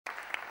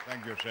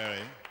Thank you,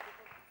 Sherry.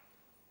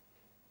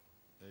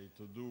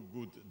 To do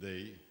good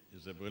day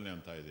is a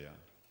brilliant idea.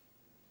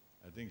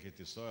 I think it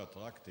is so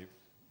attractive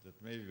that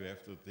maybe we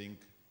have to think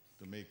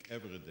to make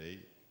every day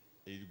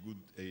a good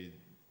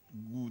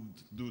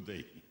do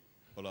day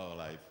all our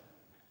life.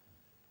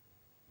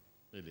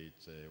 Really,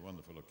 it's a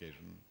wonderful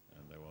occasion,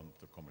 and I want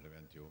to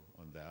compliment you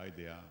on the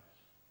idea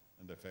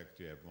and the fact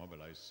you have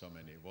mobilized so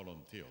many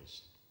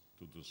volunteers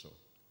to do so.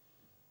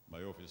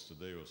 My office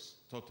today was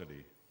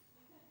totally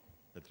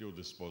at your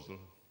disposal,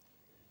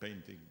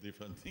 painting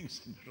different things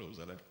in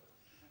Jerusalem.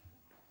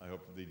 I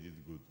hope they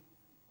did good.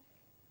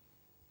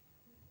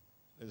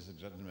 Ladies and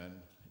gentlemen,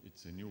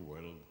 it's a new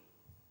world,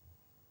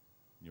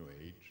 new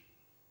age,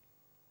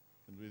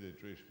 and we, the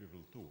Jewish people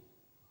too,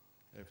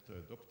 have to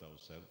adopt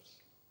ourselves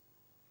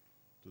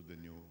to the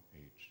new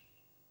age.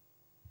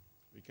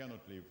 We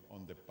cannot live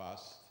on the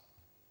past.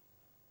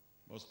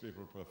 Most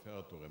people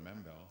prefer to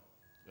remember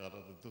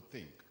rather than to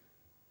think.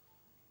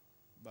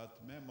 But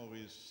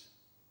memories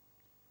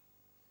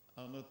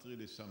are not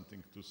really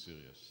something too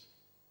serious,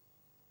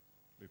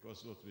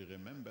 because what we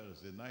remember is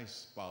the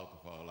nice part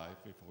of our life.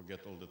 We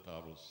forget all the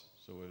troubles,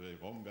 so we have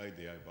a wrong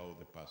idea about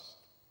the past.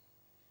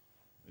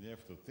 When you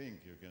have to think,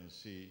 you can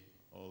see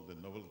all the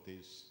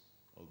novelties,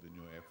 all the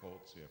new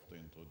efforts you have to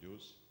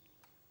introduce,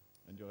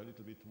 and you're a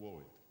little bit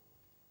worried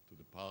to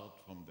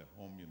depart from the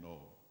home you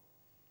know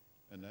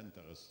and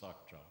enter a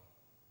structure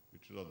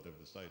which you don't have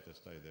the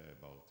slightest idea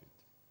about it.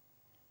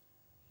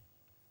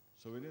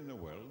 So within a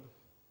world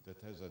that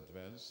has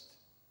advanced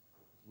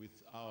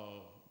with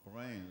our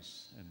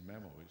brains and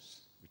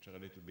memories, which are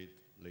a little bit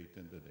late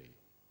in the day.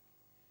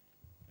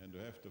 And we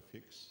have to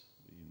fix,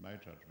 in my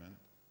judgment,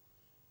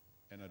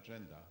 an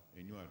agenda,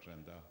 a new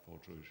agenda for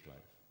Jewish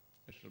life.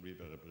 I shall be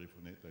very brief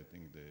on it. I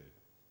think the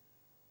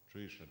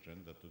Jewish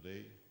agenda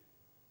today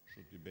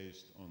should be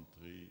based on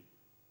three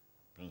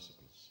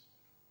principles.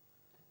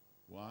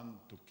 One,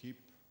 to keep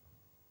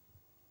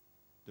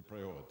the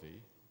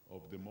priority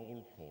of the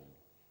moral call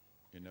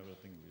in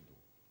everything we do.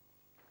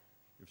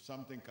 If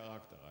something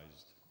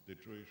characterized the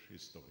Jewish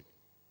history,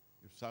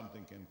 if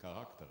something can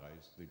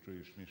characterize the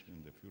Jewish mission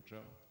in the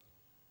future,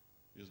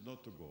 is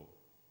not to go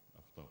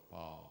after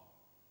power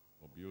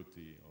or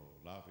beauty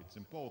or love. It's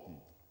important,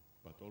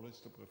 but always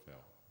to prefer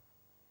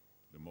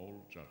the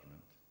moral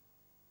judgment.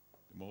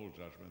 The moral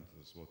judgment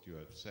is what you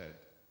have said,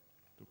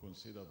 to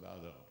consider the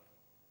other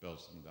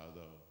person, the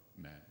other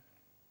man,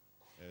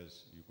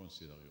 as you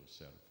consider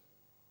yourself.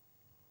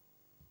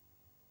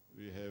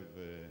 We have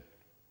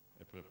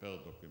a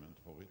prepared document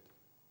for it.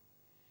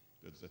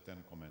 That's the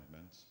 10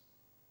 Commandments.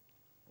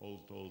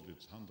 All told,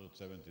 it's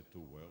 172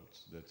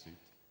 words, that's it.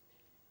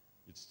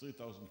 It's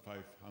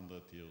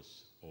 3,500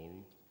 years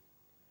old.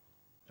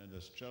 And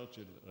as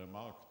Churchill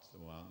remarked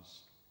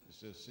once, he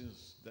says,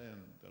 since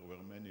then there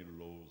were many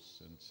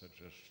laws and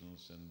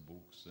suggestions and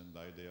books and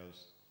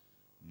ideas.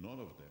 None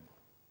of them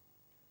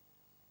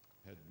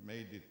had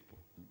made it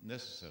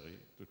necessary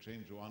to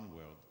change one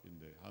word in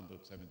the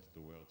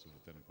 172 words of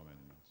the 10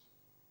 Commandments.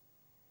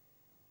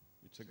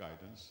 It's a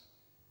guidance.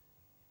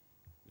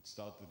 It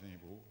started in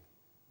Hebrew,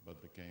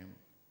 but became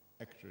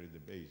actually the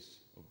base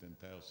of the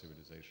entire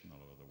civilization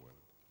all over the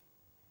world.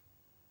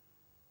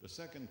 The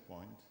second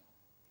point,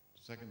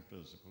 the second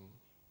principle,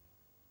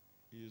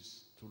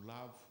 is to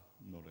love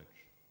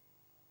knowledge,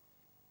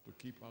 to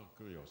keep our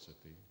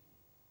curiosity,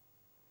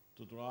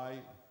 to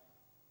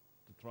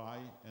try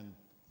and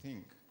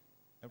think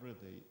every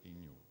day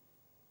anew,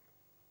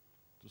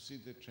 to see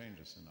the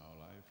changes in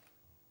our life.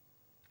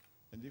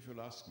 And if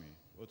you'll ask me,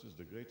 what is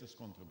the greatest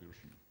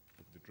contribution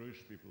of the Jewish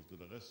people to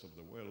the rest of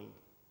the world,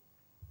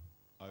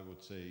 I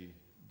would say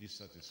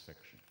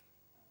dissatisfaction.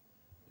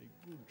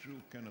 A good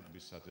Jew cannot be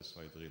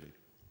satisfied, really.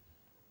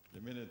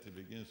 The minute he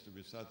begins to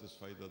be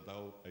satisfied,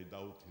 I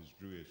doubt his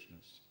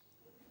Jewishness.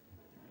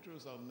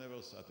 Jews are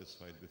never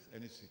satisfied with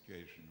any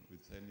situation,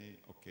 with any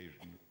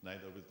occasion,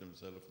 neither with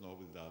themselves nor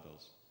with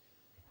others.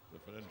 The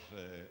French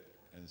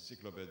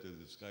encyclopedia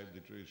described the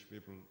Jewish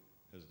people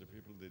as the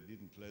people that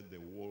didn't let the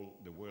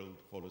world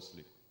fall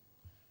asleep.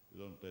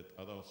 We don't let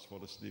others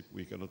fall asleep.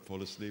 We cannot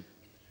fall asleep.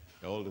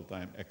 They're all the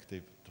time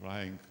active,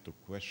 trying to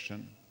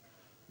question.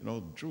 You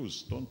know,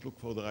 Jews don't look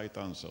for the right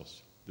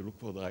answers. They look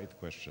for the right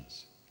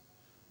questions.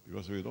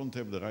 Because if you don't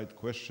have the right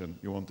question,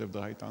 you won't have the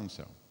right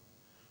answer.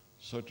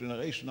 So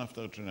generation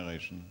after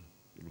generation,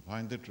 you'll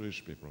find the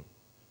Jewish people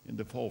in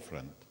the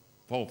forefront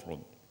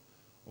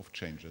of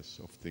changes,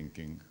 of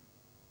thinking,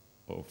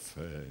 of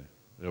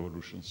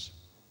revolutions.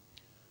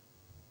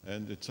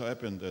 And it so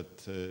happened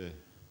that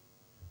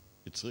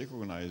it's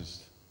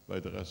recognized by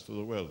the rest of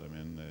the world. I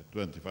mean,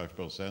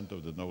 25%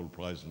 of the Nobel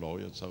Prize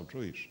laureates are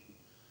Jewish.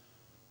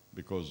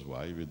 Because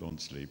why? We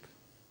don't sleep.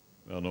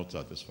 We are not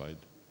satisfied.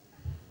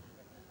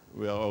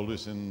 We are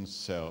always in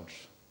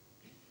search,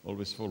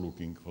 always for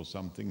looking for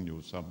something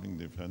new, something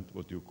different,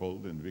 what you call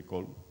and we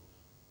call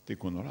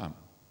tikkun olam.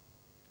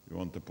 We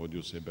want to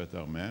produce a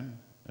better man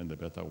and a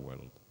better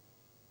world.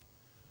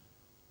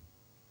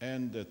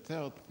 And the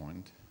third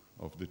point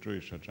of the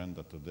Jewish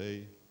agenda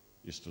today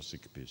is to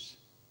seek peace.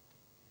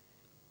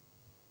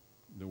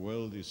 The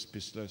world is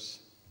peaceless.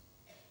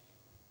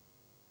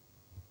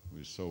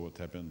 We saw what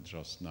happened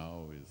just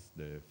now with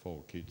the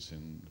 4 kids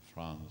in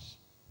France.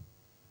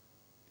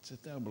 It's a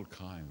terrible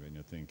crime when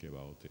you think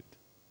about it.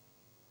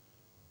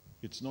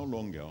 It's no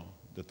longer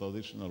the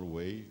traditional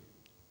way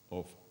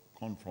of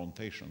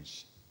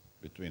confrontations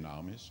between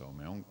armies or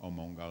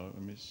among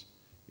armies.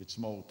 It's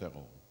more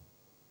terror.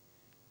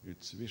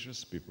 It's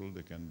vicious people.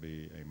 They can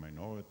be a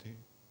minority.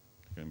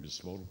 They can be a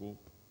small group.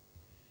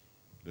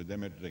 The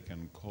damage they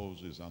can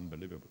cause is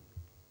unbelievable.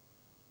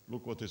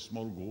 Look what a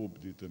small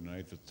group did to the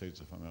United States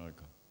of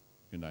America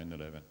in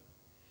 9/11.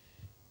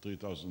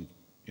 3,000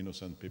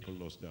 innocent people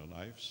lost their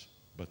lives.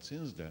 But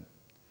since then,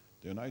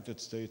 the United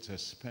States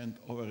has spent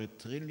over $1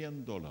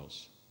 trillion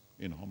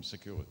in home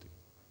security,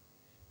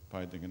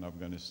 fighting in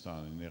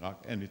Afghanistan, in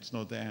Iraq, and it's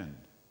not the end.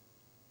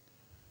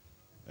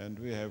 And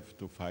we have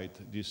to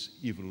fight this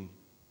evil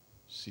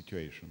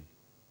situation.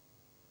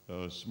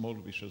 A small,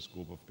 vicious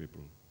group of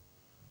people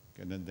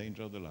can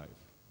endanger the life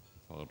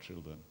of our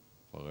children,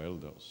 of our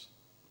elders,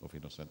 of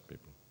innocent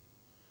people.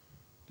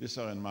 These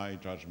are, in my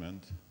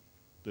judgment,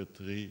 the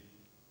 3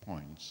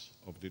 points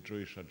of the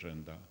Jewish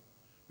agenda,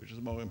 which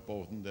is more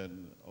important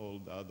than all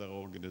the other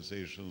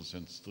organizations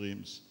and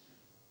streams.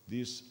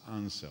 This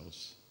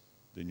answers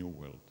the new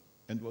world.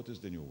 And what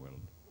is the new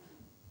world?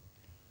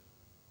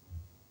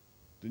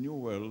 The new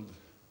world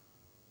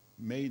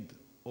made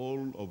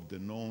all of the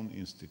known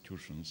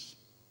institutions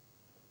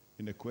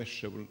in a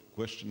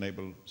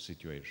questionable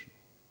situation.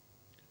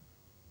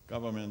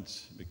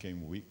 Governments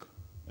became weak,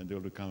 and they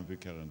will become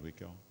weaker and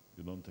weaker.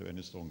 You don't have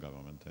any strong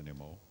government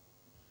anymore.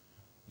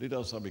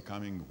 Leaders are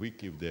becoming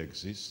weak if they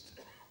exist,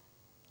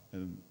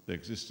 and the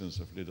existence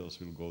of leaders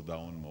will go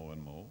down more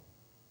and more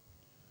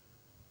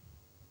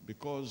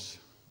because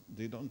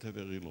they don't have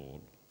a real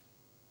role.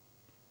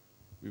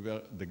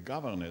 The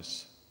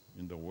governance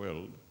in the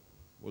world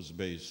was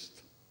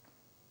based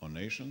on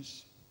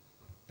nations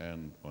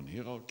and on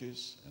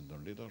hierarchies and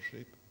on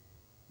leadership.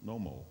 No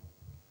more,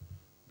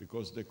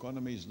 because the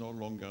economy is no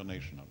longer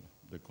national.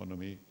 The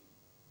economy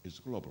is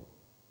global.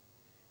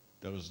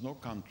 There is no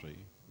country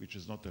which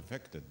is not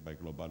affected by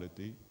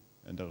globality,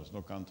 and there is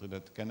no country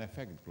that can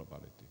affect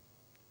globality.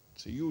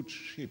 It's a huge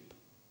ship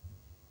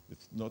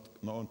without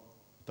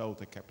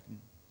a captain,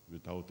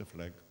 without a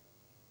flag,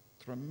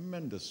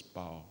 tremendous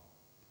power,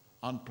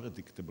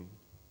 unpredictable.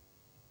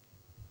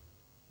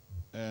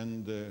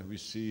 And we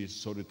see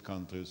solid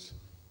countries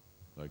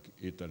like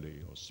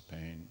Italy or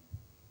Spain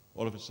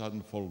all of a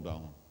sudden fall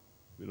down.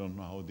 We don't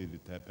know how did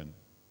it happen,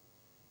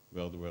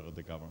 where were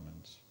the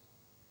governments.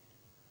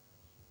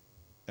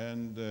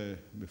 And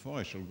before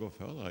I shall go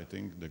further, I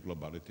think the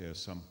globality has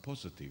some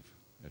positive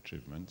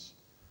achievements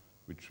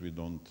which we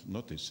don't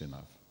notice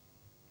enough.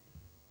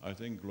 I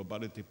think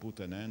globality put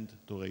an end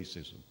to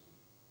racism.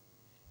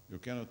 You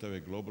cannot have a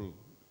global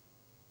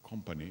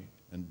company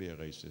and be a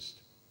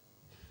racist.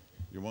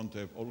 You want to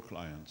have all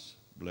clients,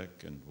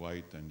 black and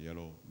white and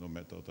yellow, no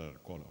matter their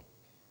color.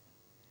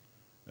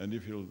 And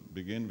if you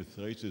begin with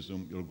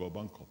racism, you'll go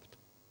bankrupt.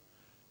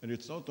 And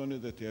it's not only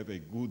that you have a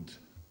good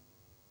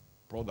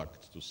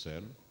product to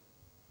sell,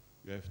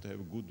 you have to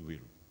have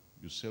goodwill.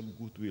 You sell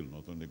goodwill,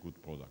 not only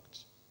good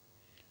products.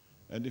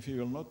 And if you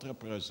will not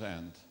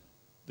represent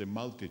the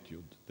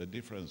multitude, the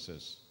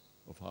differences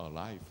of our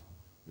life,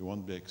 you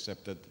won't be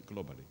accepted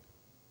globally.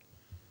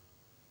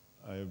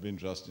 I have been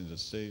just in the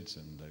States,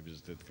 and I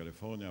visited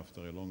California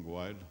after a long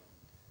while.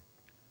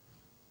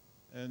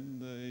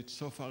 And it's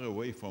so far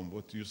away from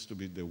what used to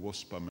be the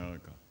WASP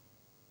America.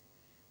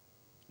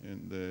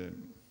 In the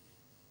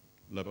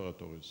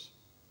laboratories,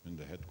 in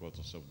the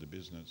headquarters of the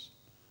business,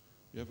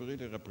 you have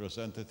really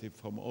representatives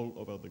from all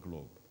over the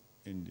globe,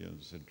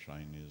 Indians and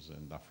Chinese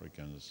and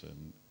Africans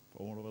and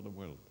from all over the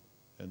world.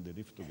 And they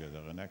live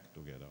together and act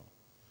together.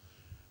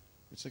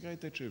 It's a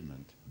great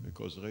achievement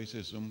because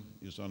racism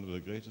is one of the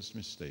greatest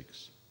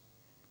mistakes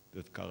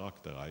that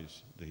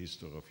characterize the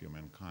history of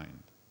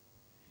humankind.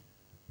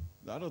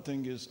 The other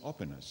thing is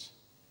openness.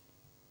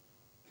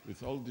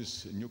 With all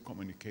this new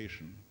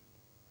communication,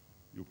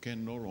 you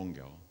can no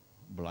longer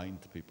blind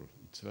people.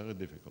 It's very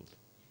difficult.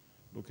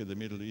 Look at the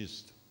Middle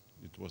East.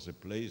 It was a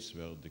place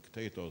where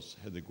dictators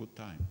had a good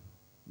time.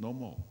 No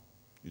more.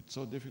 It's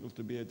so difficult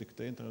to be a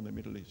dictator in the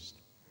Middle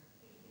East.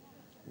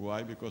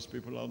 Why? Because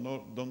people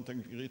don't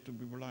agree to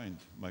be blind.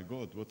 My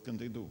God, what can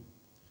they do?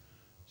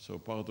 So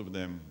part of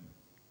them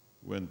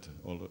went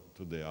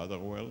to the other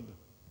world.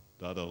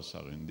 The others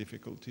are in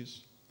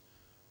difficulties.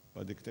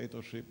 But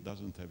dictatorship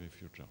doesn't have a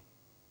future.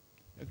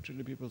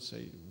 Actually, people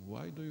say,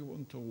 why do you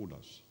want to rule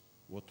us?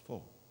 What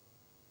for?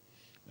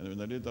 And when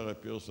a leader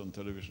appears on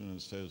television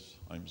and says,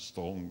 I'm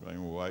strong,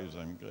 I'm wise,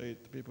 I'm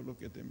great, people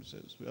look at him and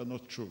says, we are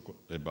not sure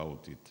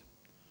about it.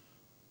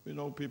 We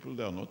know people,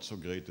 they are not so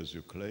great as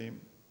you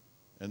claim,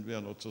 and we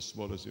are not so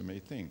small as you may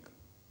think.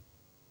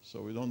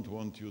 So we don't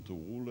want you to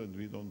rule, and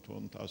we don't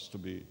want us to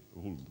be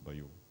ruled by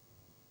you.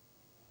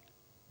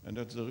 And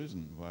that's the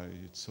reason why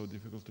it's so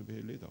difficult to be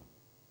a leader.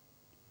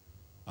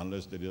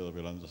 Unless the leader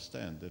will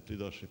understand that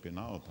leadership in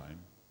our time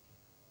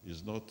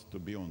is not to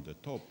be on the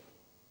top,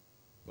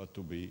 but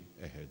to be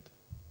ahead,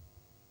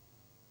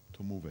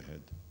 to move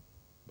ahead,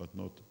 but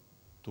not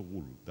to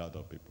rule the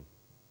other people.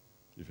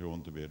 If you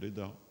want to be a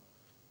leader,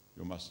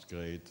 you must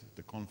create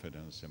the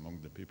confidence among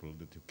the people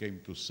that you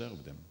came to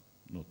serve them,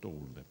 not to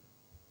rule them.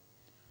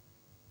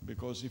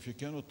 Because if you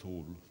cannot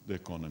rule the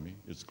economy,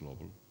 it's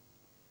global,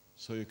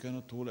 so you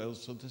cannot rule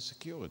also the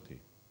security,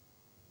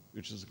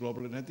 which is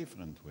global in a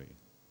different way,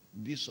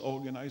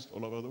 disorganized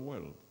all over the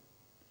world.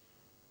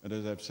 And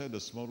as I've said, a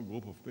small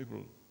group of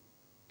people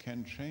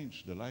can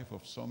change the life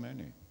of so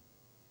many.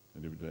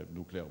 And if you have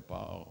nuclear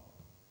power,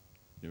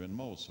 even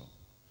more so.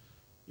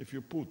 If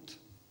you put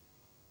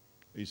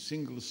a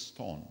single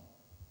stone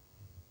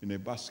in a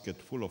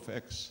basket full of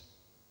eggs,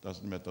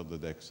 doesn't matter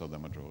that the eggs are the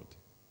majority.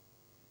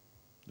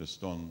 The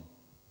stone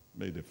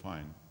may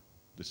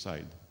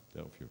decide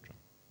their future.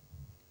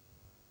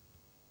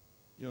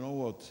 You know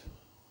what?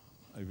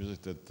 I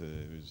visited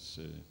with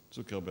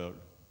Zuckerberg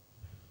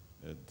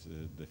at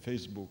the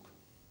Facebook.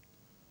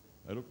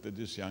 I looked at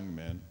this young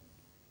man,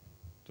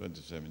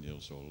 27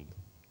 years old,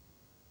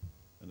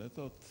 and I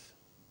thought,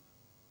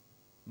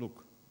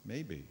 look,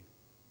 maybe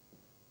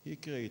he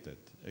created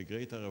a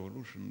greater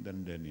revolution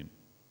than Lenin.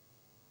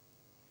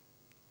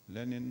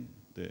 Lenin,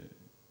 the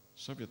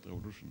Soviet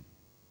Revolution,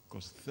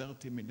 cost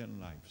 30 million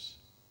lives.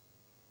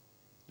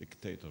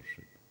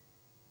 Dictatorship,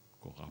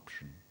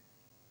 corruption,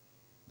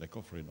 lack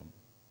of freedom.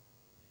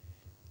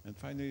 And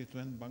finally it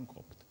went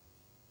bankrupt.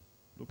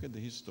 Look at the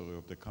history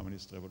of the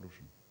communist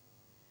revolution,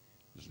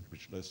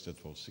 which lasted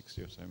for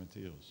 60 or 70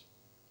 years.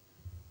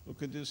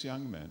 Look at this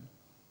young man.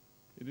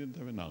 He didn't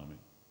have an army.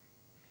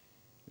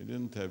 He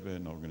didn't have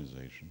an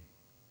organization.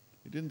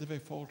 He didn't have a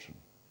fortune.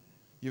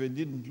 He even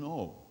didn't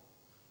know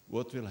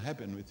what will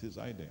happen with his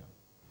idea.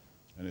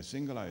 And a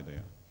single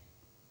idea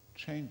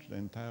changed the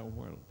entire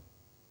world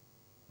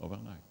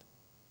overnight.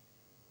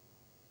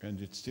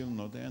 And it's still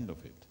not the end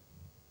of it.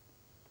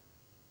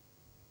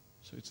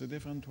 So it's a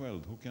different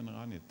world. Who can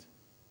run it?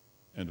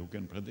 And who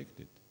can predict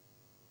it?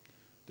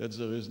 That's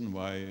the reason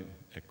why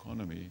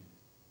economy,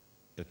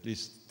 at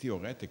least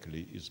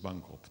theoretically, is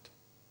bankrupt.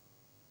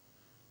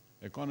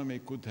 Economy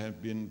could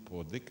have been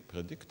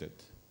predicted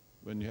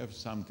when you have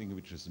something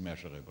which is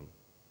measurable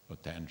or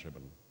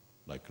tangible,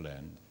 like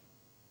land.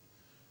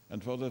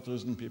 And for that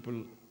reason,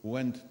 people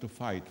went to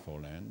fight for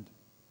land,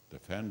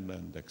 defend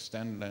land,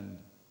 extend land.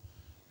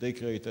 They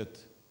created,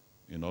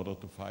 in order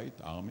to fight,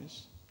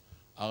 armies.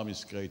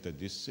 Armies created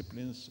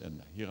disciplines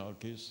and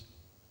hierarchies.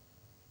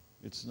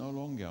 It's no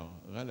longer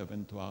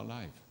relevant to our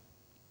life.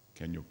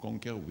 Can you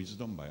conquer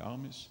wisdom by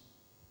armies?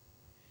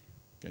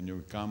 Can you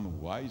become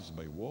wise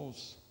by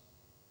wars?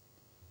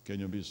 Can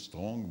you be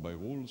strong by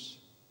rules?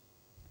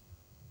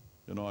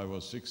 You know, I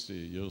was 60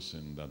 years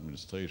in the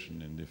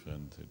administration in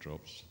different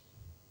jobs.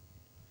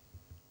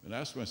 And I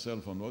asked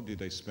myself, on what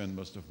did I spend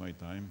most of my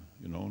time?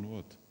 You know, on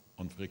what?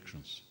 On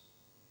frictions.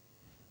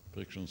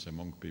 Frictions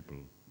among people,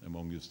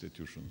 among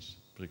institutions,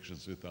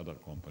 frictions with other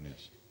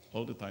companies.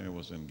 All the time I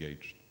was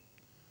engaged.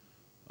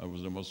 I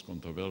was the most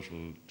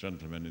controversial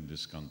gentleman in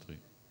this country.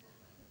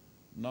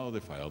 Now they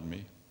fired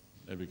me.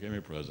 I became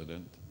a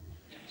president.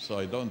 So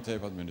I don't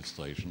have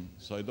administration,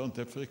 so I don't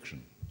have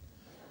friction.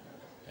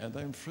 And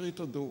I'm free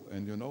to do,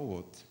 and you know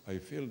what? I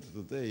feel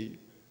today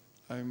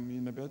I'm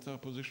in a better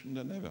position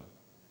than ever.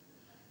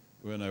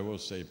 When I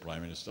was, say,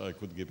 prime minister, I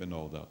could give an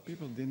order.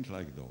 People didn't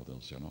like the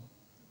orders, you know.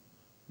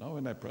 Now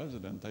when I'm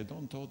president, I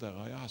don't order,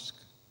 I ask.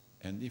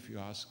 And if you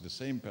ask the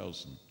same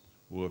person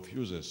who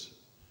refuses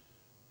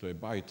to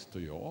abide to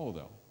your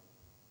order,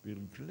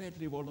 will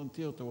gladly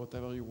volunteer to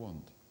whatever you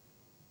want.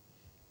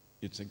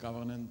 It's a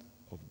government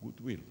of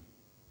goodwill.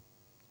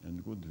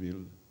 And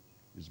goodwill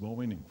is more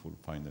meaningful,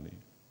 finally,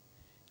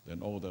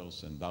 than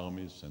orders and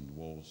armies and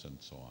wars and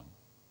so on.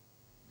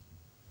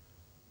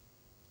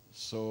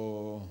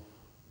 So,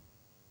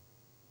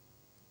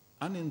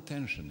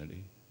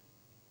 unintentionally,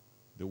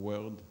 the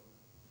world,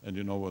 and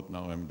you know what,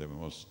 now I'm the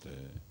most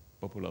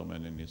popular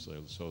man in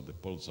Israel, so the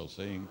polls are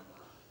saying,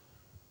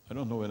 I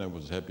don't know when I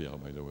was happier,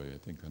 by the way. I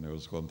think when I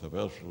was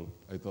controversial,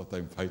 I thought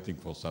I'm fighting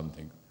for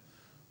something.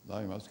 Now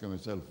I'm asking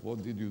myself,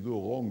 what did you do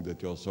wrong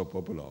that you're so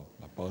popular?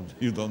 Apparently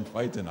you don't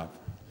fight enough.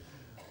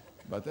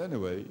 But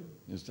anyway,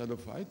 instead of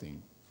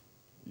fighting,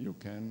 you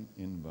can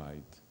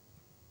invite,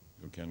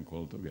 you can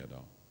call together,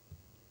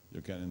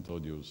 you can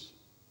introduce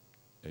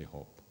a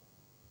hope.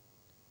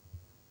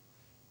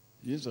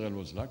 Israel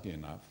was lucky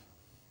enough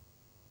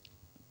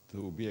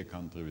to be a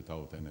country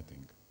without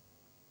anything.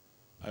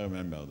 I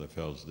remember the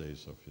first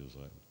days of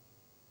Israel.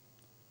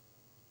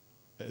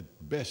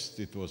 At best,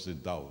 it was a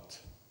doubt,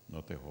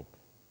 not a hope.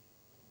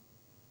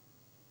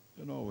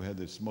 You know, we had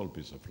a small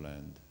piece of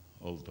land.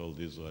 All told,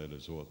 Israel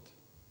is what?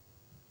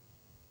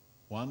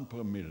 1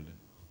 promille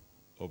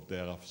of the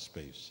Arab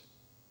space.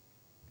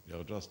 We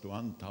are just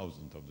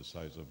 1,000th of the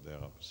size of the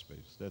Arab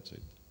space. That's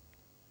it.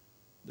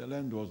 The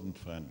land wasn't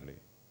friendly.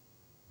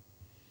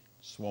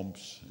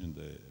 Swamps in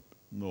the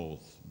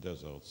north,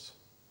 deserts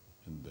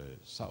in the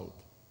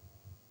south.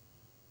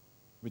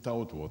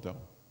 Without water,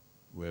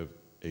 we have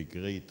a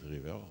great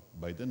river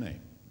by the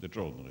name, the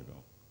Jordan River.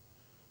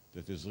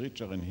 that is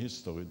richer in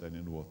history than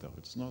in water.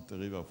 It's not a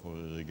river for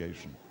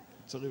irrigation.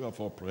 It's a river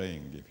for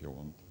praying, if you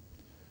want.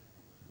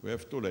 We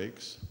have two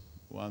lakes,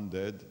 one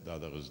dead, the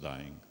other is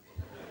dying.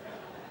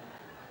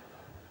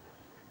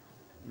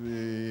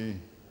 We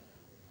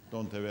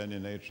don't have any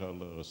natural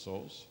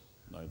resource,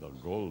 neither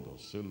gold or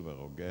silver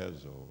or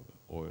gas or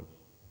oil.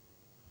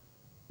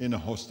 In a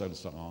hostile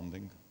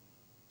surrounding,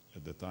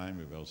 at the time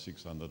we were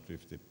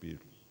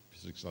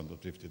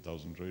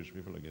 650,000 Jewish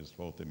people against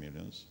 40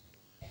 million.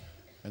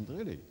 And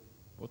really,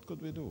 what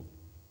could we do?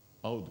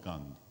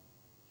 Outgunned,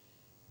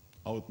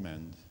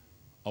 outmanned,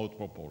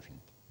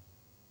 outproportioned.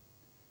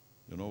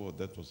 You know what?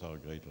 That was our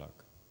great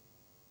luck.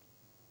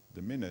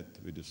 The minute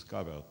we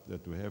discovered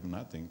that we have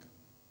nothing,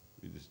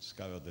 we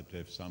discovered that we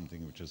have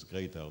something which is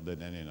greater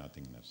than any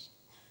nothingness,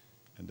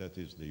 and that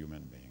is the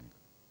human being.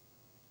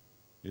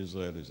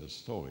 Israel is a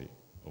story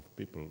of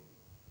people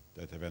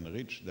that have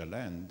enriched the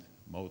land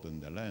more than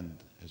the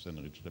land has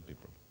enriched the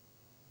people.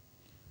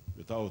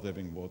 Without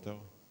having water,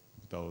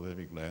 without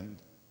having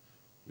land,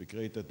 we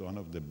created one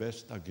of the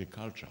best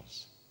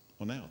agricultures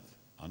on earth.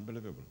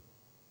 Unbelievable.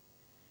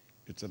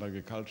 It's an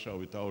agriculture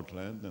without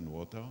land and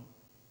water.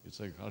 It's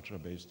agriculture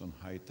based on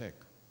high tech.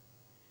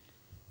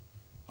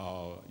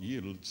 Our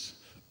yields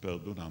per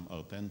dunam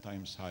are 10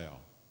 times higher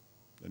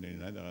than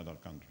in any other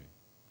country.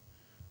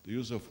 The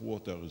use of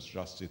water is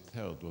just a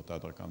third what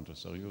other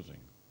countries are using.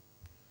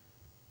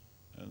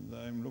 And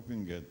I'm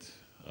looking at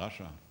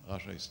Russia.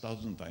 Russia is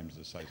 1,000 times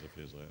the size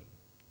of Israel.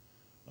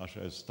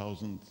 Russia has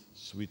 1,000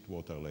 sweet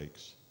water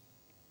lakes.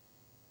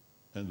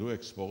 And we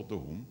export to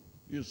whom?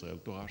 Israel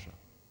to Russia.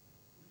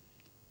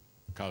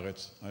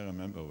 Carrots, I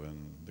remember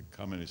when the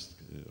communist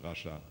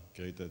Russia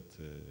created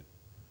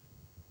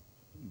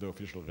the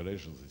official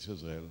relations with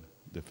Israel,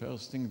 the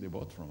first thing they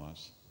bought from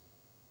us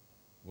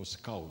was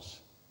cows.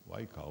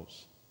 Why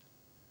cows?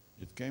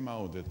 It came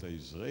out that an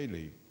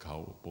Israeli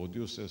cow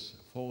produces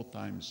 4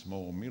 times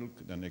more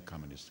milk than a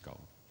communist cow.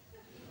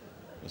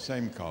 The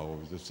same cow,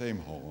 with the same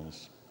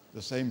horns,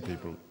 the same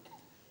people.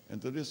 And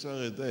to this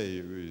very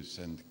day, we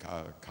send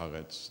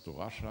carrots to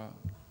Russia,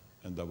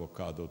 and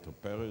avocado to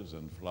Paris,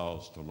 and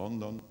flowers to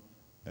London.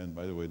 And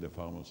by the way, the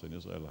farmers in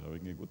Israel are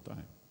having a good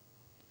time.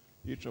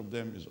 Each of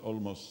them is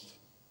almost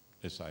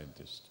a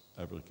scientist,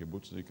 every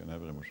kibbutznik and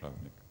every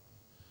moshavnik.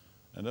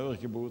 And every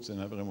kibbutz and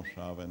every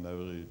moshav and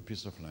every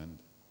piece of land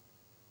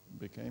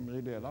became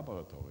really a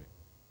laboratory.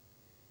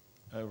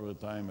 Every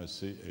time I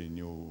see a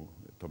new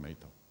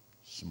tomato,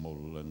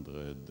 small and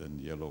red and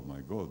yellow,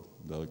 my God,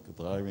 they're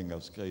driving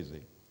us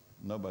crazy.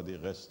 Nobody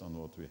rests on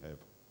what we have,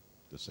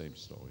 the same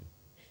story.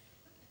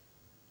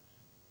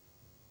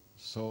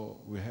 So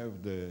we have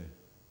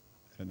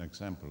an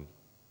example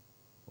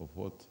of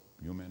what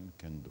human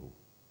can do.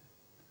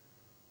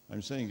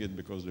 I'm saying it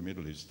because the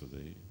Middle East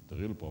today, the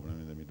real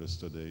problem in the Middle East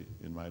today,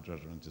 in my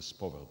judgment, is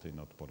poverty,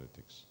 not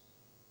politics.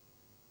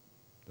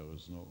 There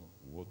is no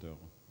water,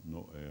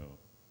 no air,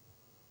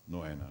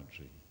 no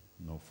energy,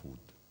 no food.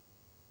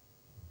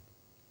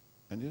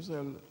 And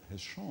Israel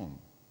has shown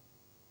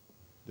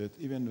that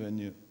even when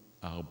you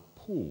are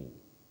poor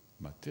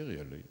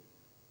materially,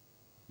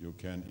 you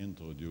can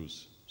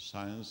introduce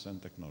science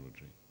and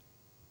technology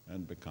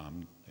and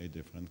become a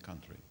different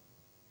country.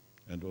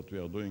 And what we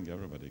are doing,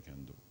 everybody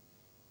can do.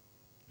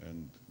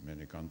 And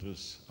many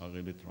countries are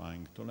really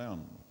trying to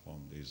learn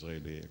from the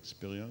Israeli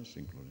experience,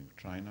 including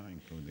China,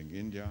 including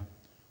India.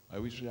 I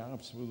wish the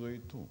Arabs would do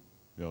it too.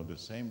 We are the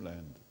same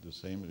land, the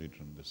same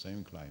region, the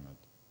same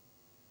climate.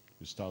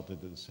 We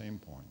started at the same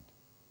point,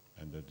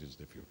 and that is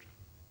the future.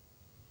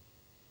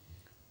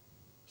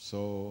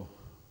 So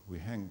we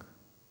hang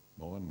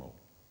more and more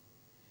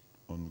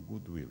on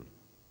goodwill.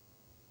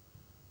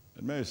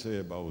 And may I say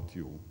about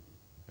you,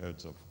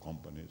 heads of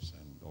companies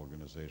and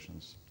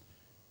organizations,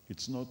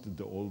 it's not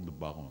the old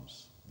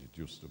barons it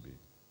used to be.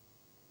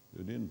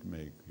 You didn't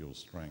make your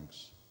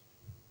strengths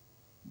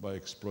by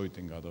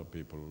exploiting other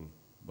people,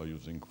 by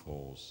using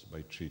force,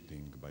 by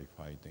cheating, by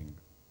fighting.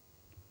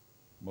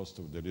 Most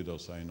of the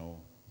leaders I know,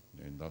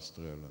 the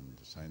industrial and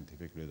the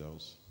scientific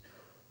leaders,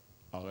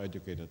 are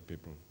educated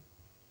people.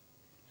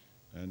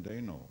 And they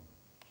know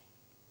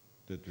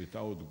that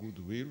without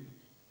goodwill,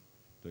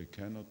 they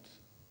cannot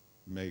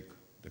make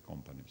the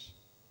companies.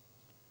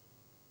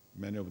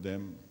 Many of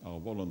them are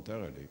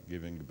voluntarily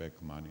giving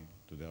back money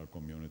to their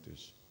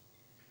communities,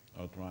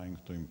 are trying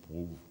to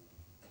improve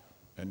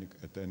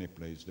at any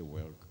place they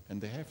work,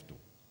 and they have to.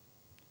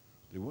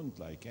 They wouldn't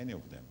like any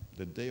of them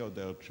that they or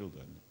their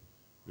children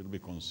will be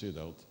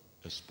considered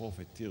as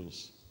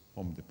profiteers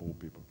from the poor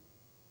people.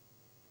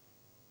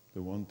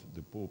 They want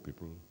the poor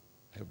people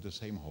to have the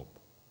same hope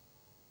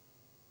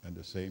and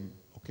the same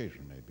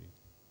occasion, maybe,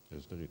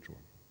 as the rich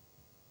one.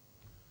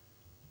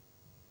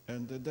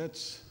 And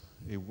that's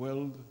a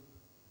world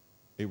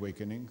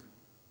awakening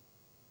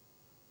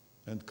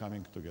and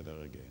coming together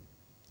again.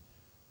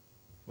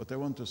 What I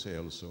want to say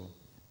also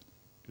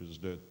is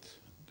that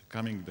the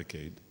coming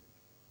decade,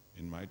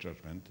 in my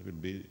judgment, will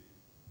be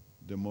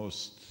the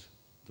most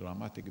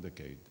dramatic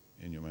decade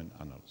in human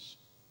annals.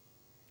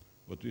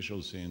 What we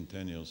shall see in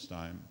 10 years'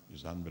 time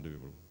is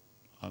unbelievable.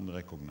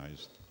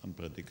 unrecognized,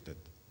 unpredicted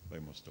by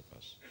most of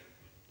us.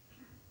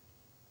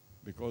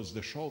 Because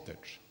the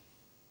shortage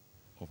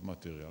of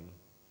material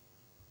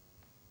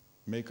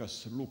make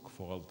us look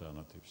for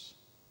alternatives.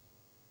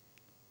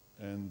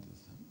 And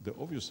the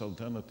obvious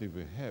alternative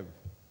we have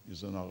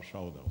is on our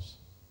shoulders,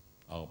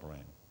 our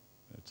brain.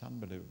 It's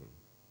unbelievable.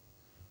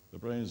 The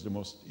brain is the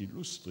most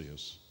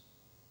illustrious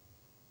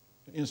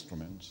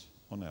instrument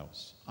on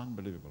earth,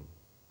 unbelievable.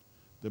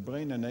 The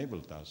brain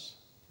enabled us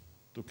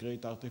to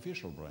create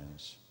artificial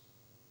brains,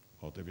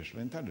 artificial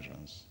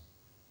intelligence,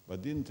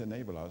 but didn't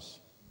enable us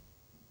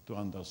to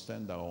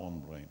understand our own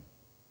brain.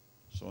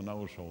 So on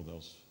our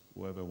shoulders,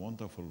 we have a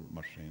wonderful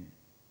machine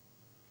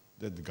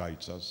that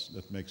guides us,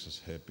 that makes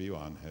us happy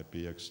or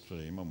unhappy,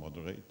 extreme or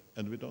moderate,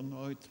 and we don't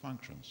know how it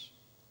functions.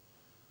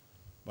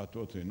 But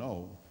what we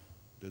know,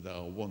 that there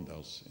are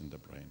wonders in the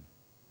brain.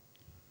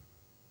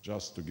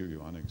 Just to give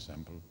you one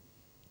example,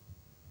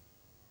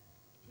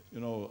 you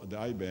know, the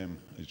IBM,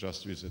 I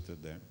just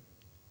visited them,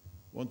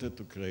 wanted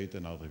to create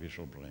an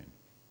artificial brain.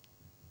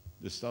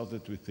 They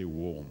started with a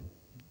worm.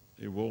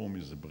 A worm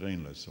is a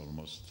brainless,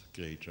 almost,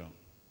 creature.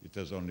 It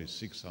has only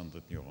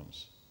 600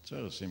 neurons. It's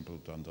very simple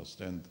to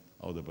understand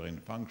how the brain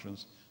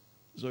functions,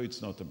 though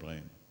it's not a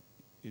brain.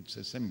 It's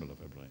a symbol of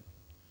a brain.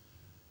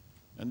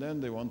 And then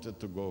they wanted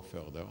to go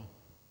further,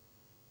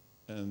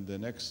 and the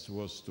next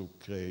was to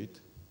create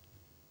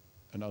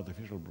an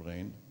artificial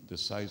brain the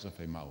size of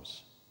a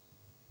mouse.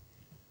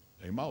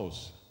 A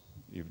mouse,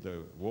 if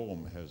the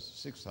worm has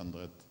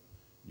 600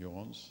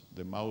 neurons,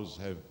 the mouse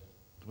has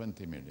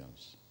 20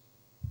 millions.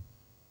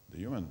 The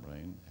human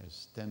brain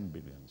has 10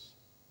 billions.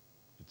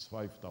 It's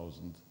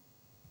 5,000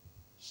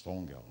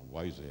 stronger,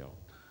 wiser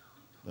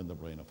than the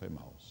brain of a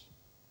mouse.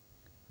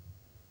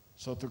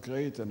 So to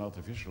create an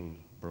artificial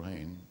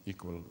brain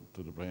equal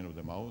to the brain of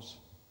the mouse,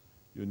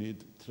 you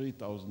need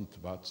 3,000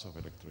 watts of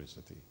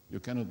electricity.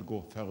 You cannot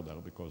go further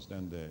because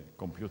then the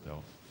computer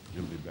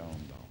will be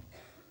burned down.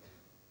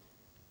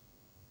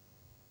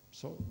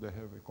 So they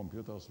have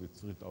computers with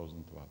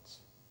 3,000 watts.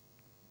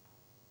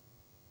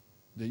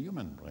 The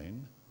human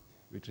brain,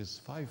 which is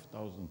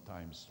 5,000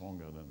 times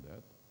stronger than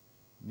that,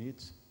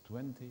 needs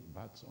 20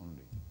 watts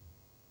only.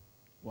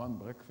 One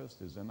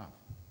breakfast is enough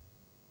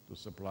to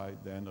supply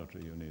the energy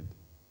you need.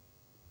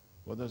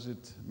 What does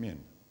it mean?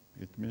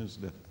 It means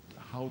that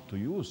how to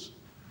use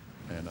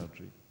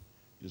energy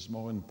is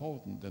more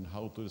important than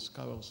how to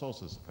discover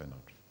sources of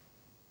energy.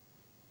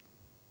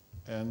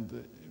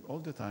 And all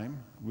the time,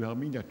 we are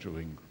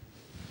miniaturing.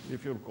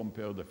 If you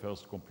compare the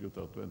first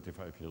computer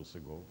 25 years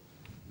ago,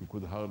 you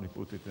could hardly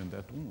put it in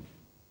that room.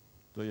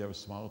 So you have a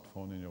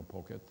smartphone in your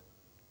pocket,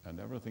 and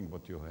everything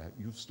what you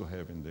used to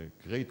have in the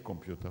great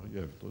computer, you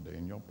have today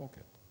in your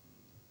pocket.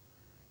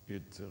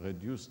 It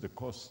reduced the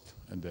cost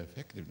and the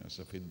effectiveness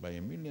of it by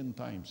 1,000,000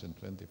 times in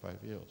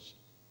 25 years.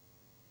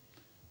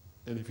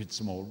 And if it's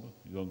small,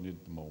 you don't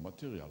need more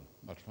material,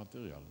 much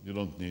material. You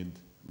don't need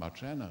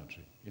much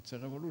energy. It's a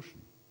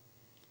revolution.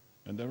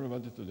 And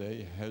everybody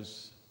today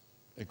has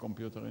a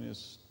computer in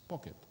his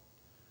pocket.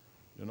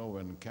 You know,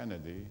 when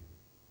Kennedy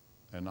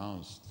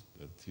announced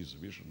that his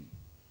vision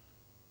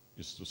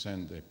is to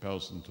send a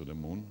person to the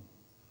moon,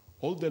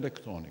 all the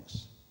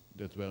electronics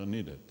that were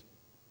needed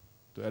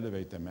to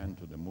elevate a man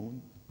to the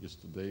moon is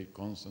today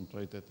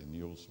concentrated in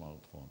your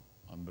smartphone.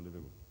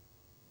 Unbelievable.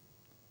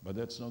 But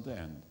that's not the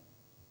end.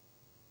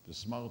 The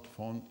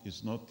smartphone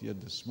is not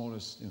yet the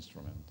smallest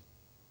instrument.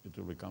 It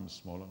will become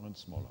smaller and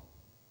smaller,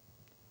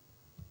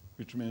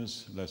 which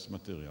means less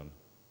material,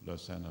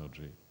 less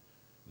energy,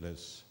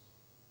 less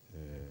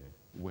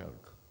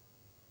work,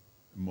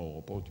 more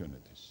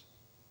opportunities.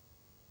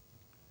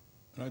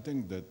 And I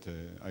think that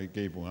I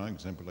gave one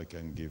example, I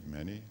can give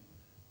many.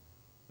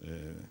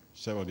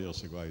 Several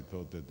years ago, I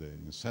thought that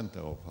the center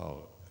of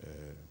our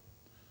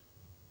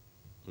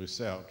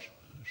research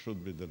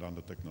should be the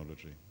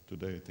nanotechnology.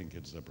 Today, I think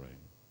it's the brain.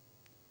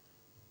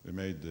 We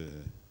made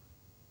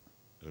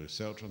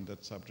research on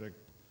that subject.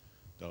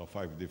 There are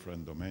 5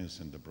 different domains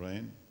in the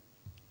brain.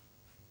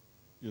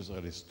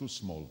 Israel is too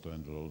small to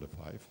handle all the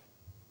 5.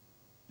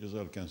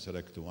 Israel can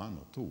select 1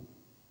 or 2,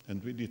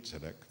 and we did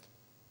select,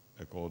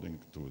 according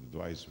to the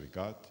advice we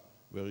got,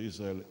 where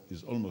Israel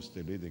is almost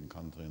the leading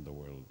country in the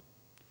world.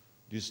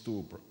 These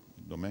 2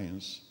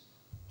 domains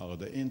are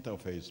the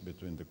interface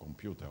between the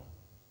computer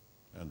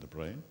and the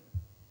brain,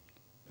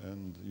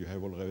 and you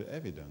have already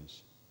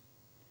evidence.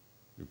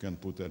 You can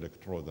put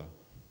electrode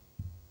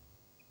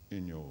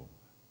in your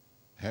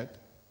head,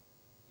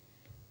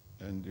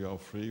 and you are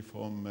free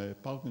from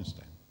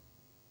Parkinson.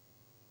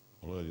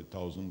 Already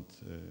 1,000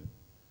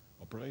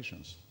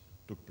 operations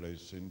took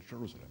place in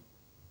Jerusalem.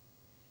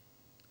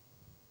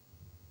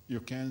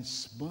 You can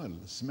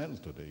smell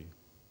today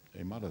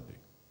a malady.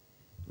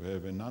 We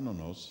have a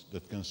nanonose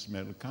that can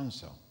smell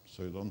cancer,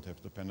 so you don't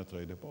have to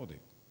penetrate the body,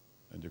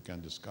 and you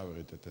can discover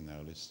it at an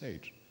early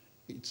stage.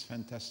 It's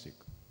fantastic.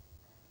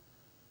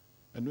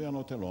 And we are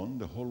not alone,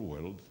 the whole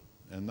world,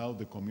 and now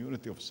the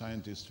community of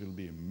scientists will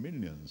be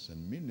millions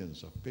and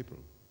millions of people.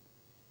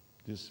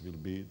 This will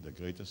be the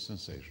greatest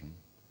sensation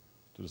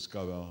to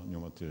discover new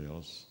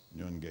materials,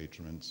 new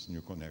engagements,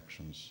 new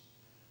connections,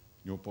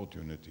 new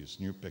opportunities,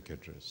 new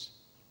packages.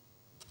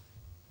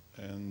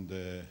 And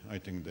I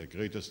think the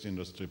greatest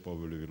industry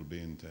probably will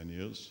be in 10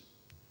 years,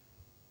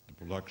 the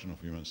production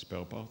of human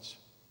spare parts,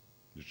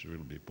 which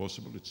will be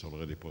possible. It's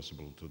already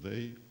possible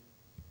today.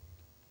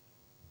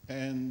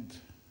 And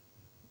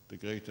the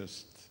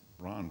greatest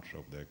branch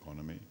of the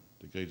economy,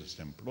 the greatest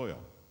employer,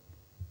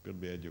 will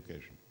be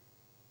education.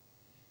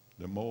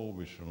 The more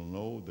we shall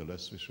know, the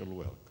less we shall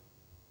work.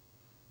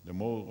 The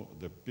more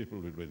the people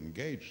will be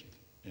engaged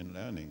in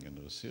learning and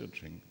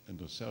researching,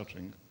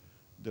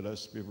 the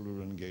less people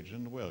will engage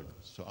in work.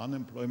 So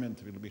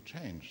unemployment will be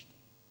changed.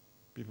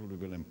 People will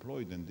be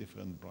employed in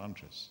different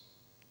branches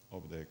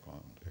of the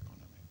economy.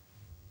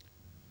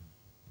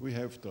 We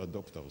have to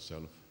adapt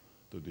ourselves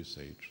to this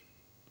age.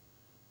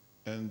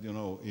 And you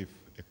know, if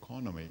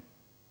economy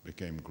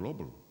became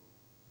global,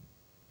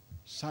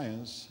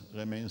 science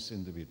remains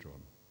individual.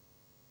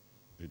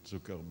 It's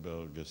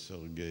Zuckerberg,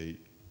 Sergey,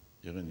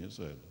 here in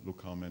Israel.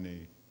 Look how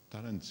many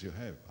talents you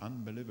have,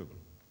 unbelievable.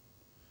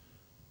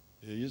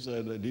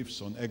 Israel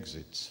lives on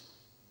exits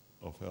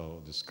of our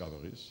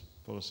discoveries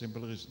for a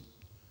simple reason.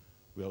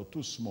 We are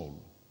too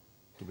small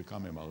to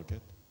become a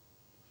market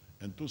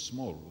and too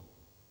small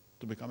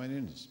to become an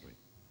industry.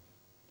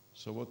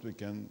 So what we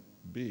can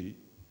be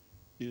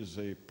is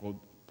a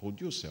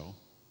producer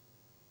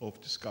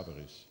of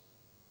discoveries.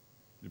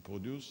 We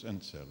produce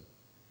and sell.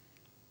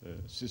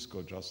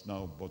 Cisco just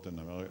now bought an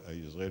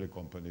Israeli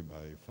company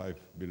by $5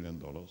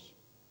 billion.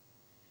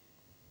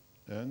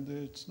 And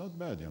it's not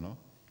bad, you know,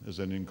 as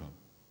an income.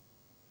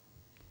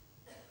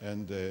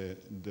 And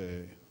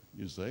the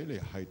Israeli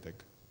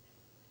high-tech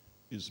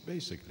is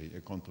basically a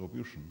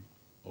contribution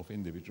of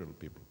individual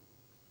people,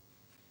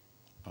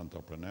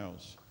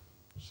 entrepreneurs,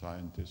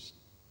 scientists,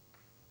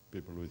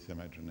 people with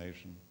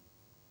imagination.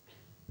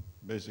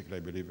 Basically, I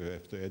believe we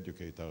have to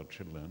educate our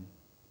children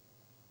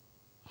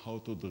how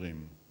to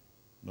dream,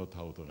 not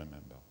how to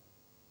remember.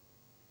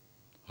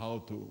 How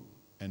to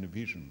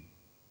envision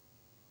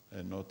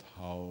and not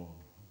how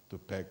to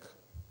pack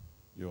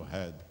your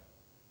head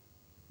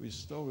with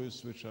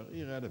stories which are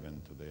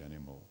irrelevant today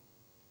anymore.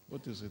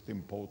 What is it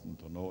important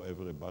to know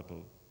every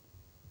battle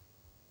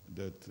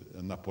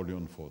that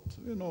Napoleon fought?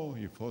 You know,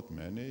 he fought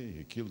many,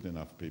 he killed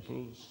enough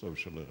people, so we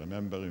shall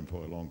remember him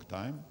for a long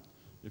time.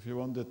 If you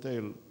want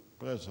detail,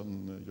 press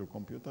on your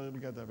computer, you'll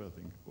get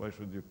everything. Why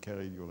should you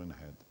carry your in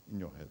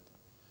your head?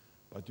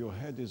 But your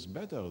head is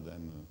better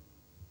than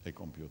a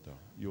computer.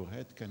 Your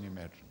head can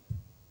imagine.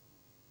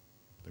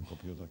 The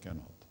computer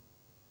cannot.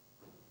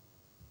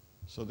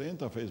 So the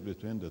interface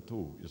between the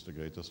two is the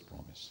greatest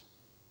promise.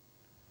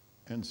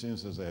 And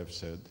since, as I have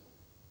said,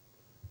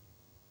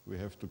 we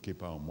have to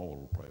keep our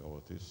moral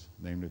priorities,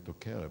 namely to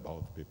care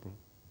about people,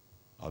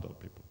 other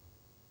people,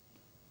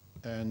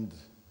 and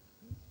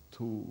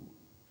to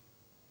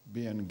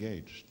be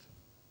engaged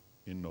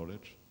in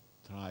knowledge,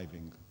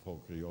 striving for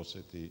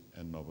curiosity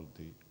and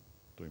novelty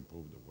to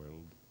improve the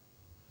world.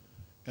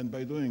 And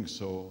by doing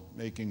so,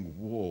 making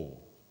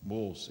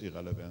wars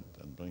irrelevant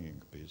and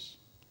bringing peace.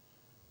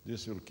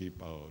 This will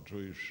keep our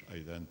Jewish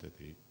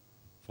identity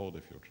for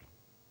the future.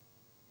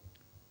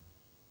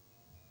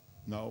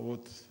 Now,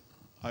 what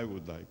I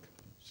would like,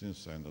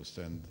 since I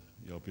understand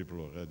your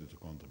people are ready to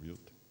contribute,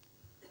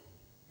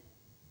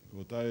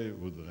 what I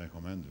would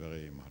recommend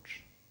very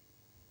much,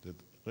 that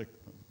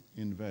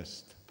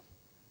invest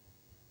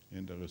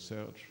in the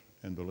research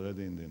and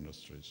already in the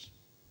industries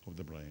of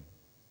the brain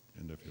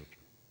in the future.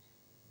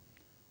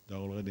 There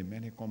are already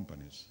many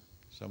companies,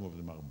 some of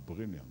them are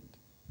brilliant,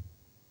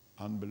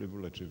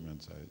 unbelievable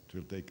achievements. It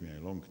will take me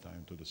a long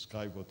time to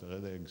describe what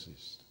already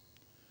exists.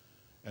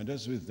 And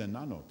as with the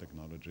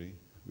nanotechnology,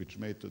 which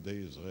made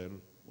today Israel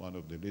one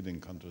of the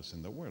leading countries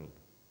in the world,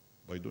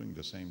 by doing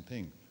the same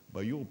thing,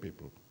 by your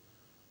people.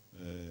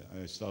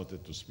 I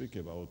started to speak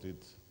about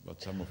it,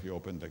 but some of you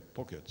opened their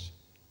pockets,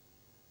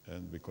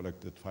 and we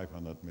collected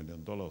 $500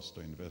 million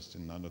to invest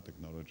in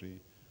nanotechnology,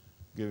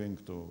 giving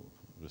to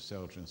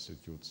research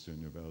institutes, to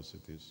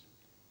universities.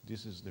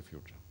 This is the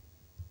future.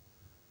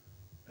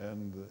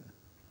 And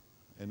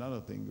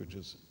another thing which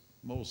is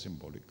more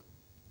symbolic,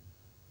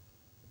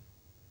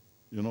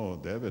 you know,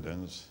 the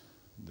evidence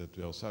that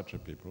we are such a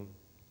people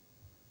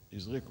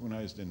is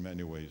recognized in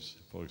many ways.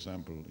 For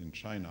example, in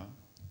China,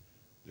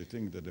 they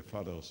think that the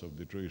fathers of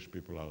the Jewish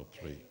people are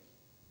three: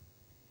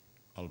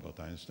 Albert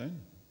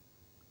Einstein,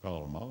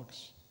 Karl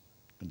Marx,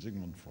 and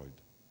Sigmund Freud.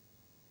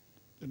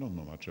 They don't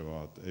know much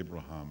about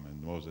Abraham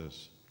and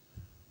Moses,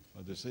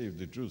 but they say if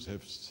the Jews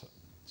have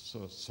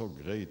so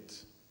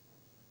great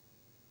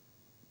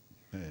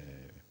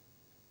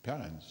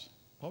parents,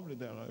 probably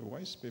they are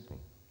wise people.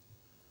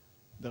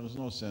 There is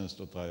no sense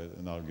to try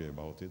and argue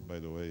about it. By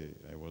the way,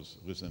 I was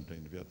recently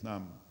in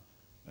Vietnam,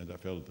 and I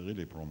felt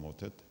really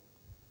promoted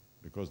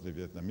because the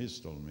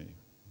Vietnamese told me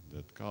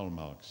that Karl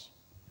Marx,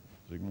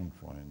 Sigmund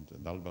Freud,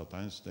 and Albert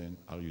Einstein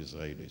are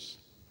Israelis.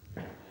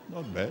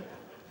 Not bad.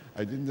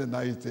 I didn't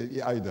deny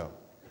it either.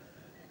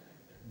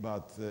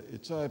 But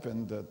it so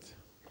happened that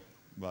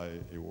by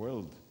a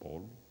world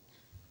poll,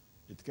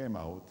 it came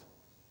out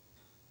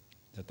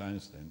that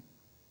Einstein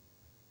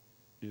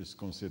is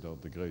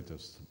considered the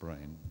greatest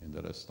brain in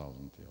the last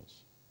 1,000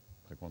 years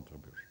by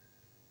contribution.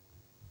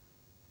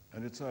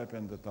 And it so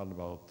happened that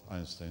Albert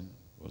Einstein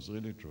was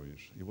really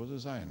Jewish. He was a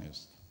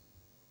Zionist.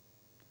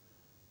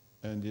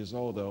 And he's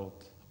ordered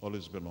all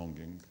his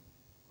belongings,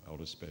 all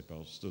his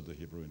papers, to the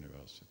Hebrew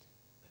University.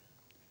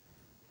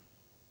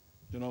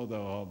 You know, there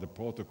are the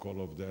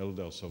protocol of the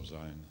elders of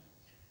Zion.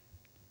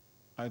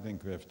 I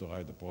think we have to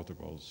write the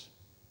protocols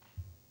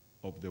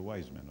of the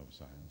wise men of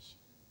science.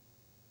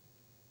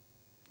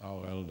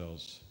 Our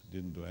elders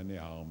didn't do any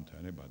harm to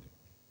anybody.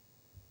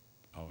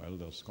 Our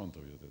elders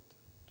contributed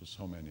to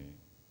so many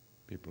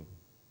people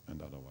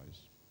and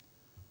otherwise.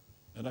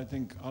 And I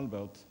think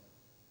Albert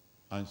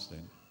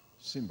Einstein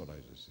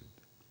symbolizes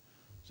it.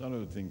 So I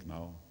would think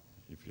now,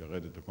 if you're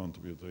ready to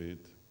contribute to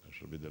it, I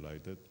shall be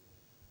delighted.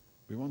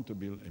 We want to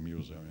build a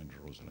museum in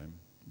Jerusalem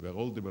where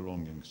all the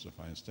belongings of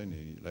Einstein,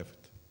 he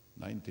left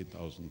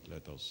 90,000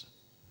 letters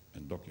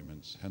and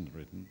documents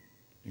handwritten,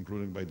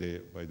 including, by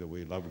the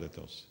way, love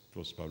letters. It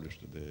was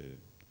published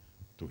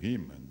to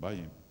him and by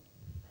him.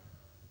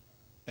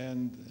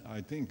 And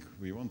I think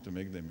we want to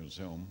make the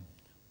museum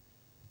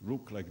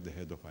look like the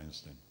head of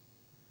Einstein.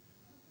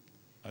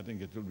 I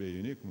think it will be a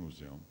unique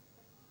museum.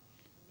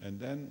 And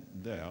then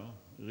there,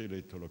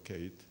 really to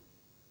locate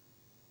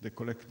the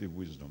collective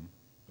wisdom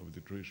of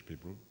the Jewish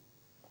people.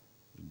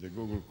 The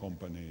Google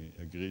company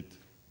agreed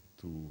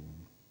to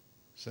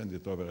send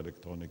it over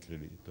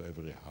electronically to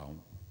every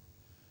home.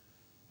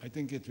 I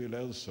think it will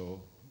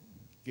also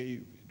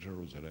give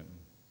Jerusalem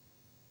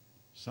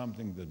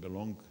something that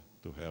belonged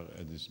to her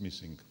and is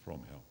missing from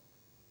her,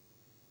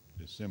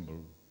 the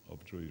symbol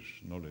of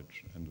Jewish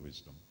knowledge and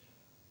wisdom.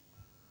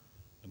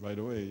 And by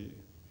the way,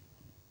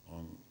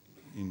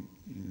 in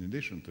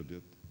addition to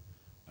that,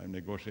 I'm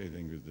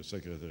negotiating with the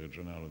Secretary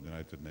General of the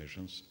United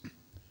Nations.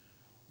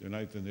 The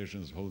United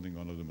Nations is holding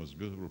one of the most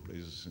beautiful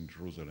places in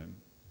Jerusalem,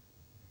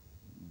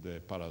 the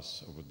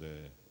palace of the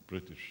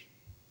British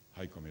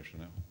High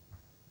Commissioner.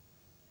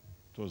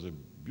 It was a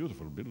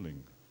beautiful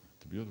building,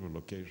 a beautiful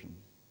location.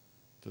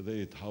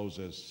 Today it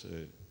houses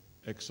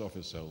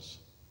ex-officers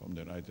from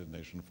the United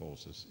Nations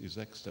forces. It's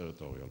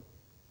ex-territorial.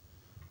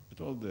 I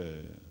told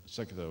the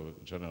Secretary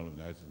General of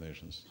the United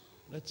Nations,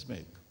 let's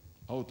make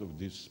out of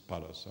this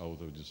palace,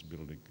 out of this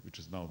building, which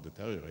is now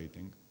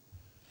deteriorating,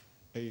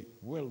 a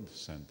world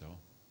center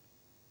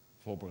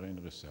for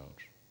brain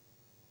research.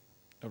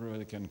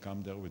 Everybody can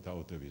come there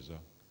without a visa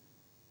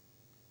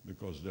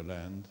because the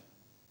land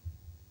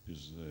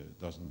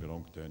doesn't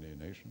belong to any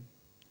nation.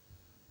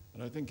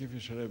 And I think if you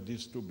shall have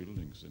these two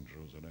buildings in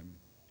Jerusalem,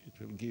 it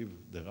will give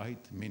the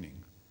right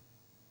meaning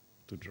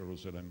to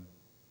Jerusalem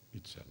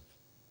itself.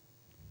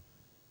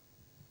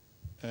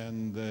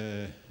 And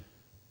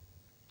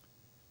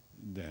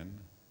then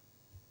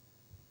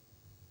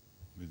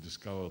we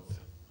discovered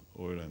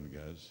oil and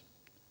gas.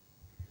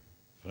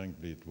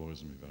 Frankly, it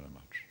worries me very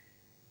much.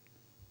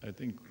 I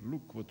think,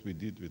 look what we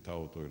did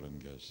without oil and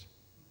gas.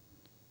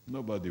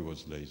 Nobody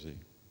was lazy.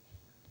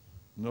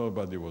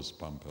 Nobody was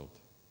pampered.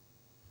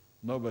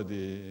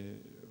 Nobody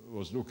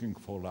was looking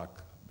for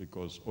luck,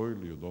 because oil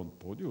you don't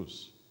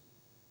produce.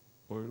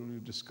 Oil you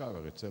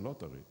discover. It's a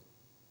lottery.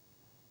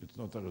 It's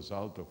not a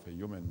result of a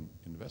human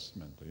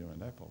investment, a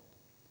human effort.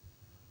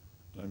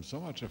 And I'm so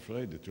much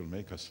afraid it will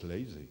make us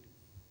lazy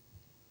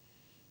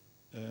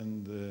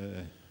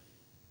and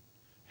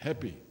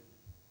happy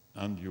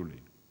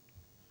unduly.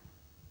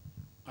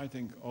 I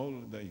think all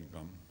the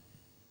income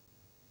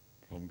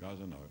from gas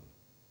and oil,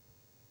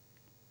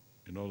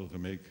 in order to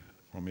make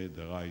from it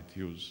the right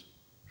use,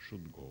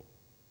 should go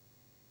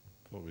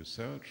for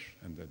research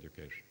and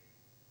education.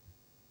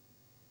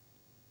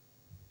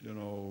 You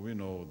know, we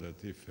know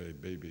that if a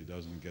baby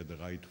doesn't get the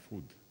right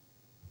food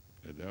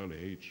at the early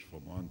age,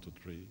 from 1 to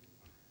 3,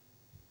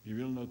 he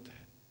will not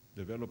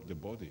develop the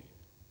body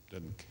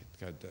that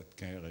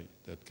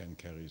can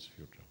carry his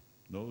future.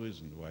 No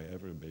reason why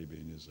every baby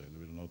in Israel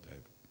will not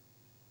have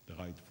the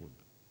right food,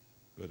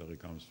 whether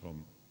it comes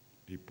from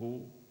a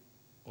poor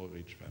or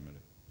rich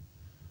family,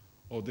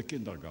 or the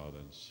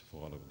kindergartens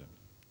for all of them,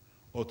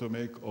 or to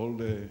make all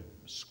the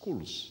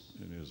schools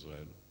in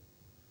Israel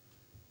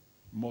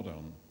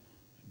modern,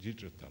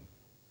 digital,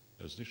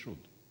 as they should.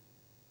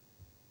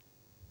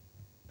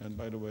 And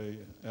by the way,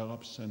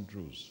 Arabs and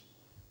Jews,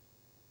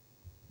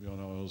 we are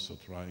now also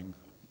trying,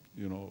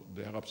 you know,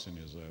 the Arabs in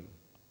Israel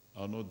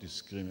are not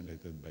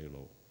discriminated by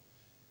law,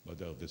 but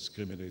they are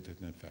discriminated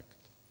in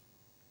fact,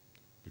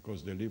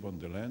 because they live on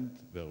the land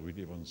where we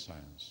live on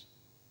science.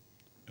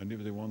 And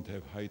if they want to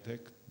have high tech,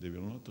 they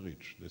will not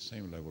reach the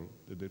same level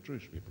that the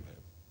Jewish people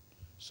have.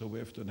 So we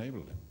have to enable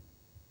them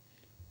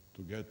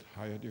to get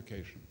high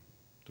education,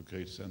 to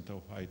create center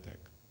of high tech.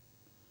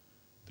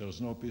 There is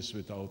no peace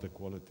without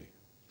equality,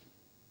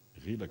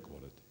 real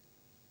equality,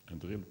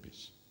 and real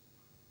peace.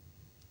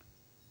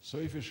 So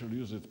if we shall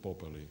use it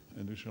properly,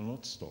 and we shall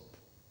not stop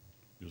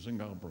using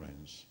our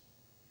brains,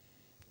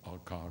 our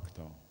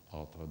character,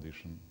 our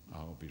tradition,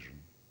 our vision,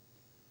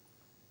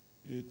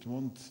 it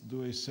won't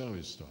do a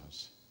service to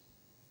us.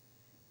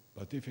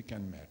 But if we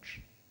can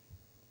match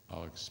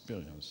our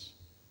experience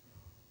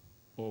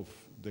of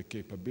the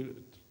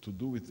capability to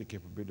do with the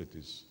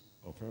capabilities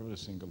of every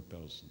single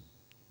person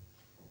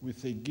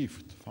with a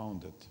gift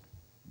founded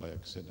by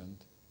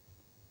accident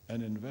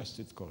and invest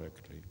it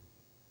correctly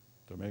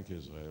to make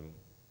Israel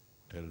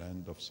a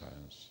land of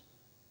science.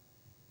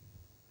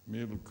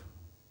 Milk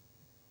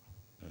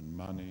and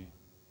money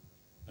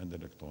and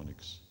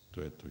electronics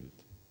to add to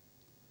it.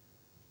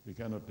 We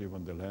cannot live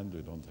on the land,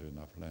 we don't have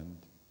enough land,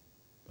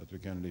 but we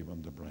can live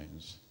on the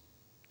brains.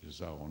 This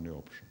is our only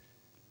option.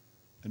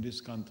 And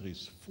this country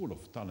is full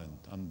of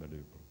talent,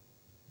 unbelievable.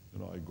 You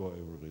know, I go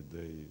every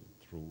day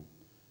through,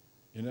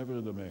 in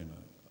every domain.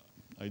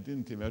 I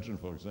didn't imagine,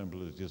 for example,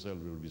 that Israel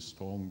will be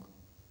strong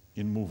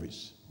in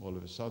movies. All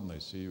of a sudden I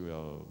see we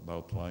are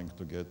about trying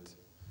to get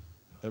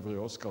every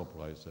Oscar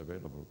prize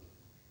available.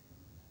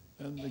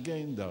 And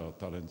again, there are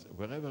talents.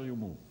 Wherever you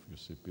move, you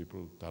see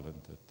people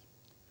talented.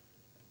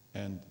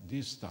 And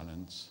these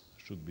talents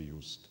should be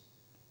used,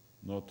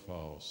 not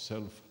for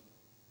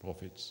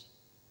self-profits,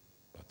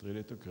 but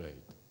really to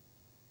create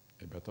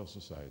a better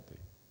society,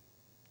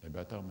 a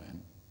better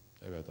man,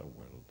 a better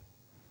world.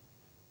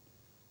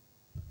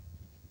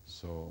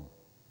 So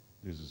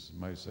this is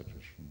my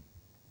suggestion,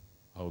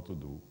 how to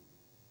do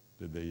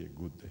the day a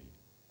good day,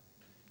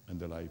 and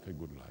the life a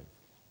good life.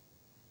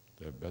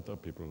 To have better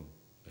people,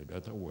 a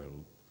better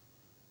world,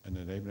 and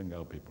enabling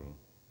our people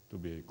to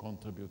be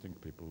contributing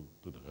people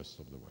to the rest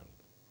of the world.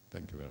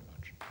 Thank you very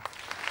much.